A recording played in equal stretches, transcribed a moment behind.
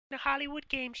The Hollywood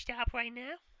GameStop right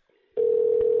now.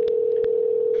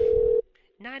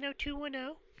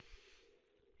 90210.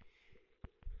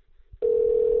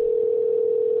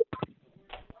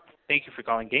 Thank you for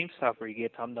calling GameStop, where you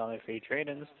get $10 free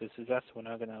trade-ins. This is Eswin.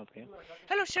 How can I help you?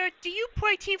 Hello, sir. Do you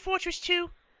play Team Fortress 2?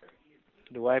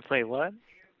 Do I play what?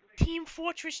 Team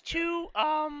Fortress 2,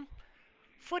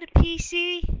 for the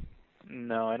PC?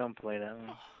 No, I don't play that Oh,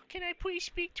 one. can I please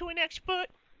speak to an expert?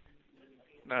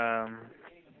 Um,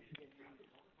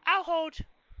 I'll hold.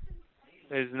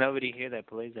 there's nobody here that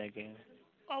plays that game.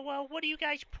 Oh, well, what are you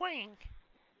guys playing?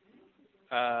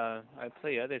 I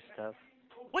play other stuff.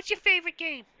 What's your favorite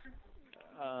game?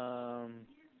 I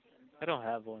don't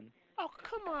have one. Oh,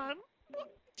 come on.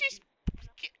 Just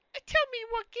tell me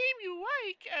what game you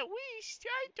like, at least.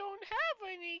 I don't have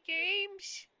any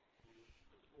games.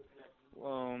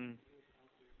 Um,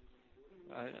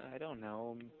 I don't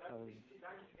know.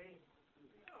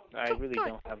 I Come, really come on.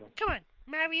 don't have one. Come on.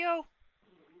 Mario?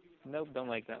 Nope, don't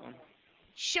like that one.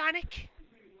 Sonic?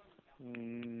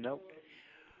 Nope.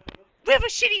 River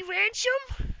City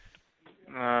Ransom?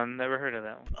 Never heard of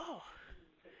that one. Oh.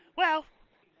 Well,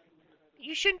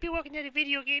 you shouldn't be working at a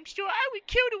video game store. I would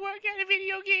kill to work at a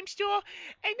video game store,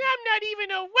 and I'm not even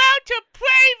allowed to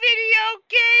play video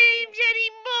games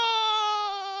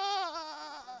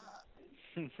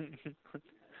anymore.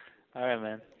 All right,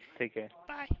 man. Take care.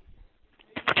 Bye.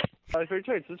 For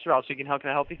trades, this is Ralph speaking. How can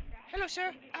I help you? Hello,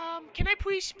 sir. Can I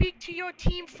please speak to your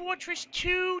Team Fortress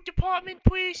 2 department,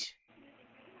 please?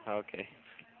 Okay.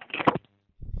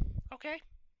 Okay.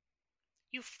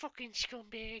 You fucking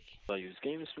scumbag. Use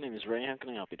Games. My name is Ray. How can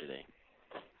I help you today?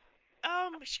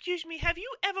 Excuse me. Have you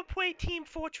ever played Team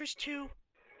Fortress 2?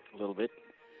 A little bit.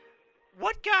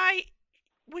 What guy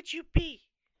would you be?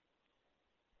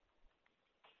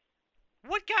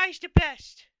 What guy's the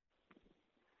best?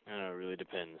 I don't know. It really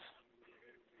depends.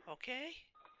 Okay.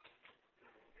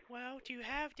 Well, do you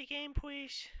have the game,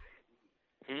 please?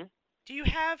 Do you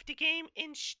have the game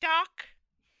in stock?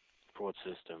 For what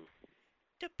system?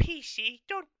 The PC.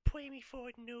 Don't play me for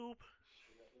a noob.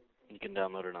 You can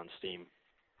download it on Steam.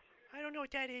 I don't know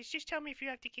what that is. Just tell me if you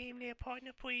have the game there,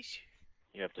 partner, please.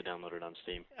 You have to download it on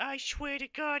Steam. I swear to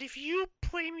God, if you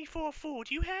play me for a fool,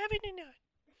 do you have it or not?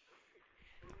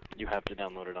 You have to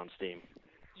download it on Steam.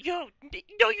 Yo,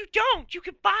 no, you don't. You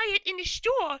can buy it in the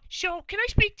store. So, can I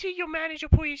speak to your manager,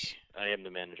 please? I am the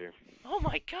manager. Oh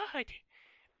my God,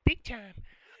 big time.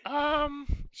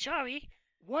 Sorry.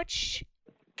 What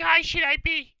guy should I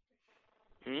be?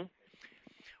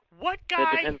 What It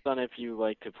guy? depends on if you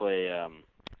like to play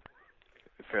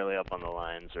fairly up on the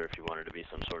lines or if you wanted to be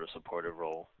some sort of supportive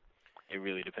role. It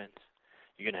really depends.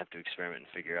 You're going to have to experiment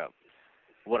and figure out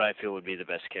what I feel would be the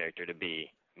best character to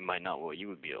be. Might not what you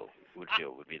would feel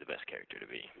would be the best character to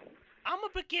be. I'm a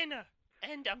beginner,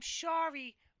 and I'm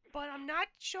sorry, but I'm not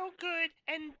so good.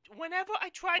 And whenever I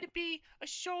try to be a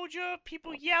soldier,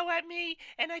 people yell at me.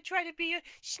 And I try to be a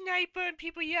sniper, and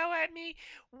people yell at me.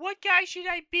 What guy should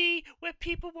I be where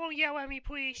people won't yell at me,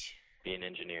 please? Be an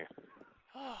engineer.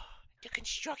 Oh, the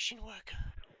construction worker.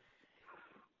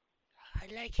 I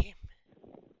like him.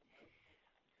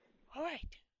 All right.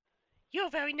 You're a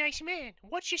very nice man.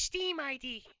 What's your Steam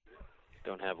ID?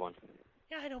 Don't have one.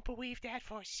 I don't believe that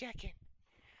for a second.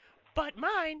 But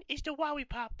mine is the Wowie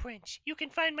Prince. You can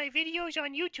find my videos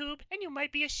on YouTube, and you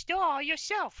might be a star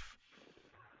yourself.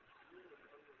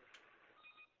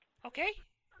 Okay?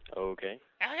 Okay.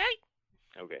 All right?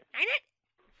 Okay.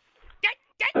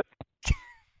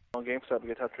 On GameStop, you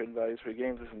get top trading values for your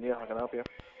games. This is Neil. How can I help you?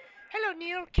 Hello,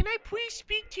 Neil. Can I please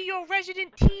speak to your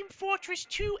resident Team Fortress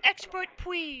 2 expert,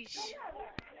 please?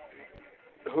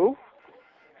 Who?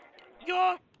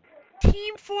 Your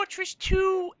Team Fortress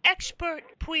 2 expert,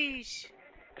 please.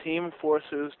 Team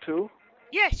Forces 2?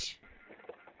 Yes.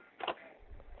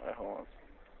 Alright, hold on.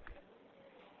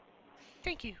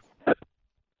 Thank you.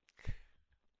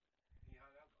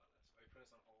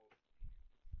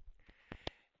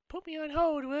 Put me on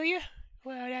hold, will you?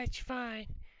 Well, that's fine.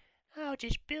 I'll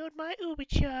just build my Uber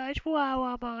charge while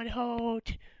I'm on hold.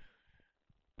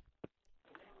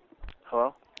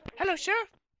 Hello? Hello, sir?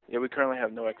 Yeah, we currently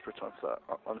have no experts on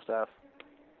staff.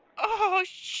 Oh,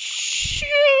 shoot!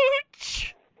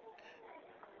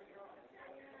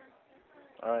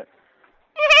 Alright.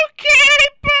 Okay,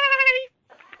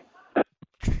 bye!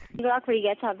 Block where you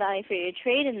get top value for your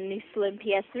trade in the new Slim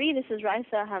PS3. This is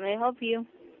Risa. How may I help you?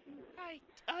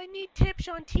 I need tips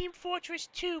on Team Fortress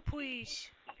 2, please.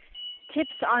 Tips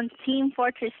on Team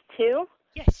Fortress 2?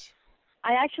 Yes.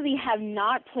 I actually have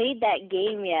not played that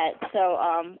game yet, so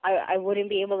I wouldn't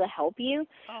be able to help you.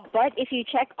 Oh. But if you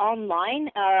check online,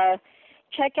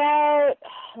 check out,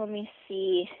 let me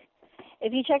see.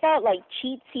 If you check out like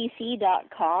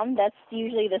cheatcc.com, that's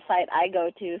usually the site I go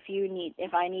to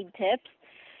if I need tips.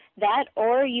 That,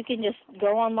 or you can just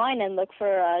go online and look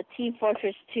for Team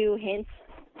Fortress 2 hints,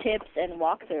 tips, and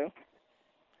walkthrough.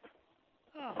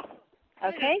 Oh.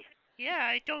 Okay? Yeah,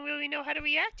 I don't really know how to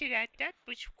react to that. That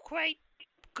was quite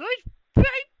good.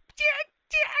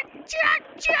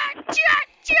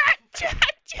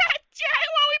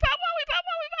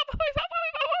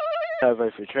 Have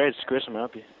I for trade? Chris, I'm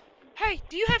help you. Hey,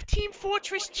 do you have Team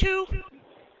Fortress 2?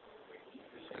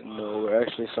 No, we're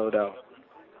actually sold out.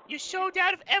 You're sold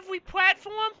out of every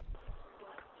platform?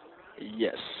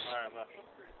 Yes.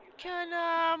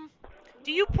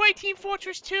 Do you play Team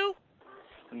Fortress 2?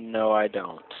 No, I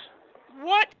don't.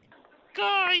 What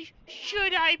guy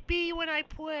should I be when I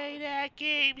play that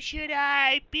game? Should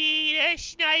I be the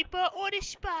sniper or the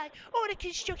spy or the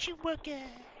construction worker?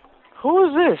 Who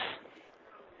is this?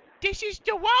 This is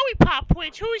the Lollipop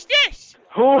Prince. Who is this?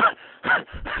 Who?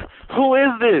 Who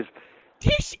is this?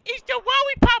 This is the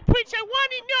Lollipop Prince. I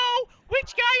want to know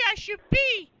which guy I should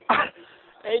be.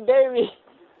 Hey, Davey.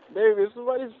 Davey,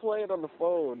 somebody's playing on the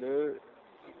phone, dude.